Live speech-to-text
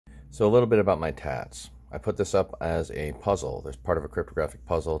So a little bit about my tats. I put this up as a puzzle. There's part of a cryptographic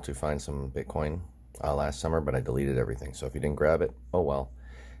puzzle to find some Bitcoin last summer, but I deleted everything. So if you didn't grab it, oh well.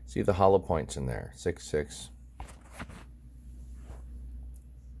 See the hollow points in there, 6, 6,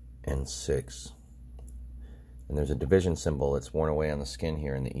 and 6. And there's a division symbol that's worn away on the skin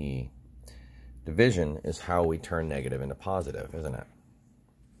here in the E. Division is how we turn negative into positive, isn't it?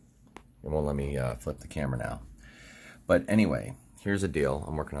 It won't let me flip the camera now. But anyway, here's the deal.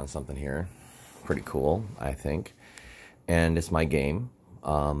 I'm working on something here. Pretty cool, I think. And it's my game.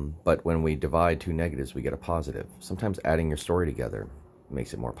 But when we divide two negatives, we get a positive. Sometimes adding your story together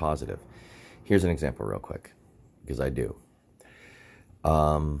makes it more positive. Here's an example real quick, because I do.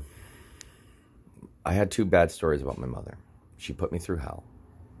 I had 2 bad stories about my mother. She put me through hell.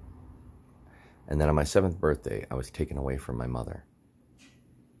 And then on my 7th birthday, I was taken away from my mother.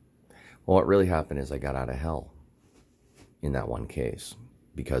 Well, what really happened is I got out of hell in that one case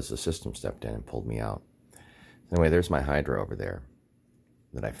because the system stepped in and pulled me out. Anyway, there's my Hydra over there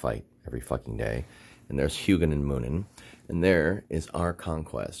that I fight every fucking day. And there's Hugin and Moonin. And there is our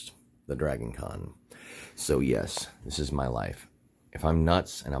conquest, the Dragon Con. So yes, this is my life. If I'm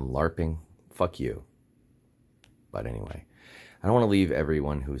nuts and I'm LARPing, fuck you. But anyway, I don't want to leave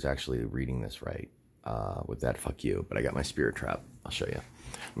everyone who's actually reading this right with that fuck you. But I got my spirit trap. I'll show you.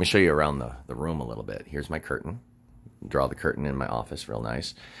 Let me show you around the room a little bit. Here's my curtain. Draw the curtain in my office real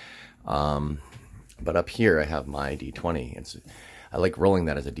nice. But up here I have my D20. I like rolling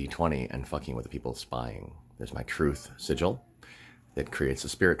that as a D20 and fucking with the people spying. There's my truth sigil that creates a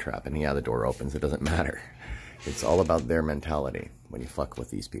spirit trap. And yeah, the door opens. It doesn't matter. It's all about their mentality when you fuck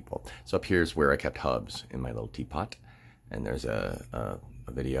with these people. So up here's where I kept hubs in my little teapot. And there's a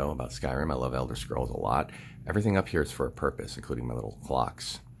video about Skyrim. I love Elder Scrolls a lot. Everything up here is for a purpose, including my little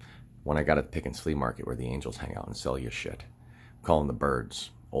clocks. One I got at the Pickens Flea Market where the angels hang out and sell you shit. Call them the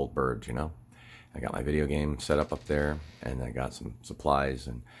birds. Old birds, you know. I got my video game set up there, and I got some supplies,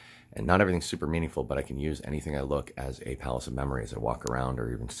 and not everything's super meaningful, but I can use anything I look as a palace of memory as I walk around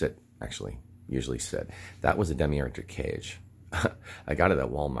or even sit, actually, usually sit. That was a demi-electric cage. I got it at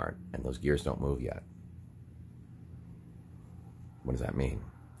Walmart, and those gears don't move yet. What does that mean?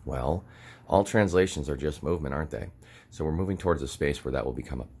 Well, all translations are just movement, aren't they? So we're moving towards a space where that will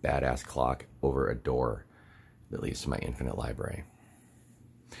become a badass clock over a door that leads to my infinite library.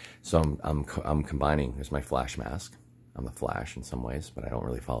 So I'm combining. There's my Flash mask. I'm the Flash in some ways, but I don't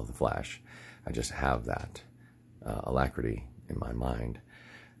really follow the Flash. I just have that alacrity in my mind.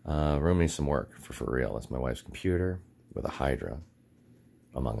 Room needs some work for real. That's my wife's computer with a Hydra,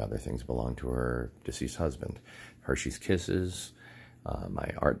 among other things, belong to her deceased husband. Hershey's Kisses.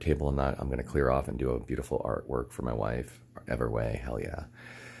 My art table and that I'm going to clear off and do a beautiful artwork for my wife. Everway, hell yeah.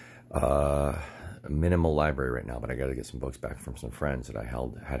 Minimal library right now, but I got to get some books back from some friends that I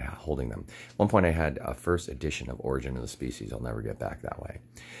had holding them. At one point I had a first edition of Origin of the Species. I'll never get back that way.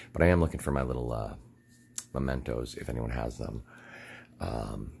 But I am looking for my little mementos, if anyone has them.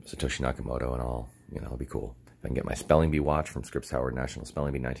 Satoshi Nakamoto and all. You know, it'll be cool. If I can get my spelling bee watch from Scripps Howard National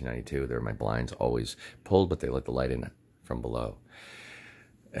Spelling Bee 1992. There are my blinds always pulled, but they let the light in from below.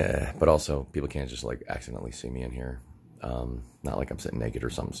 But also, people can't just like accidentally see me in here. Not like I'm sitting naked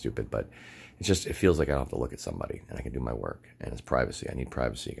or something stupid, but it's just, it feels like I don't have to look at somebody and I can do my work. And it's privacy. I need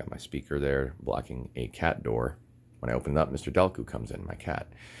privacy. I got my speaker there blocking a cat door. When I open it up, Mr. Delku comes in, my cat.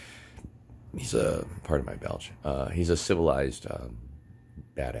 He's a, pardon my belch, he's a civilized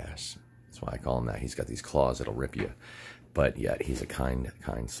badass. That's why I call him that. He's got these claws that'll rip you. But yet he's a kind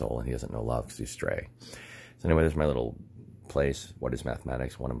soul and he doesn't know love because he's stray. So anyway, there's my little place, What is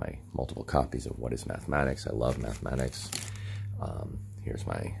Mathematics? One of my multiple copies of What is Mathematics. I love mathematics. Here's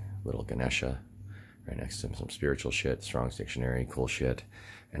my little Ganesha right next to some spiritual shit, Strong's Dictionary, cool shit,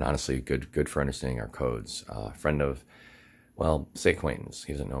 and honestly good for understanding our codes. Friend of, well, say acquaintance.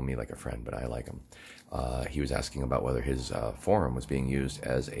 He doesn't know me like a friend, but I like him. He was asking about whether his forum was being used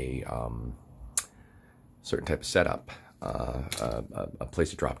as a certain type of setup, a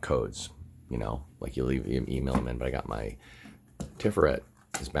place to drop codes. You know, like you email them in, but I got my Tiferet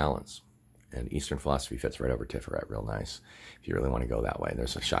is balance. And Eastern philosophy fits right over Tiferet real nice. If you really want to go that way.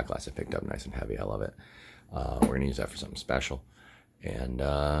 There's a shot glass I picked up, nice and heavy. I love it. We're going to use that for something special. And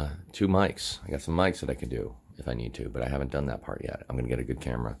 2 mics. I got some mics that I can do if I need to, but I haven't done that part yet. I'm going to get a good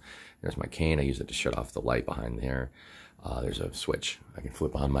camera. There's my cane. I use it to shut off the light behind there. There's a switch. I can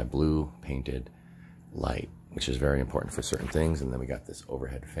flip on my blue painted light, which is very important for certain things. And then we got this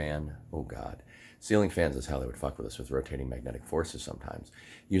overhead fan. Oh, God. Ceiling fans is how they would fuck with us with rotating magnetic forces sometimes.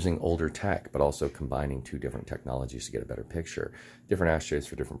 Using older tech, but also combining 2 different technologies to get a better picture. Different ashtrays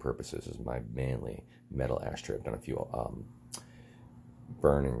for different purposes. This is my mainly metal ashtray. I've done a few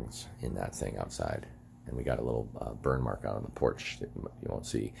burnings in that thing outside. And we got a little burn mark out on the porch that you won't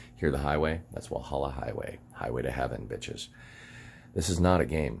see. Here, the highway, that's Walhalla Highway. Highway to heaven, bitches. This is not a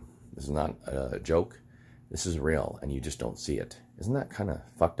game. This is not a joke. This is real, and you just don't see it. Isn't that kind of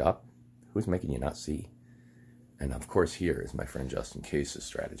fucked up? Who's making you not see? And of course, here is my friend Justin Case's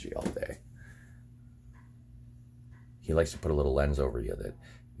strategy all day. He likes to put a little lens over you that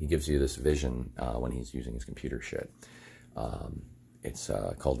he gives you this vision when he's using his computer shit. It's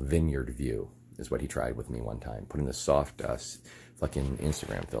called Vineyard View, is what he tried with me one time. Putting this soft fucking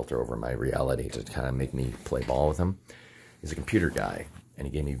Instagram filter over my reality to kind of make me play ball with him. He's a computer guy, and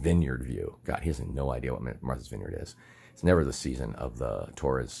he gave me Vineyard View. God, he has no idea what Martha's Vineyard is. It's never the season of the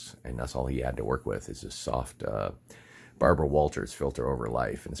Taurus, and that's all he had to work with is this soft Barbara Walters filter over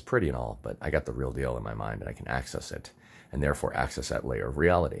life. And it's pretty and all, but I got the real deal in my mind, and I can access it, and therefore access that layer of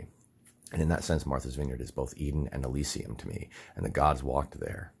reality. And in that sense, Martha's Vineyard is both Eden and Elysium to me, and the gods walked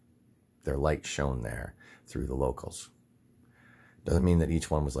there. Their light shone there through the locals. Doesn't mean that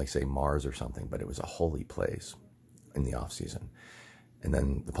each one was like, say, Mars or something, but it was a holy place in the off-season. And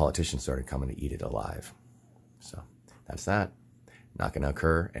then the politicians started coming to eat it alive. So that's that. Not going to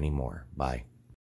occur anymore. Bye.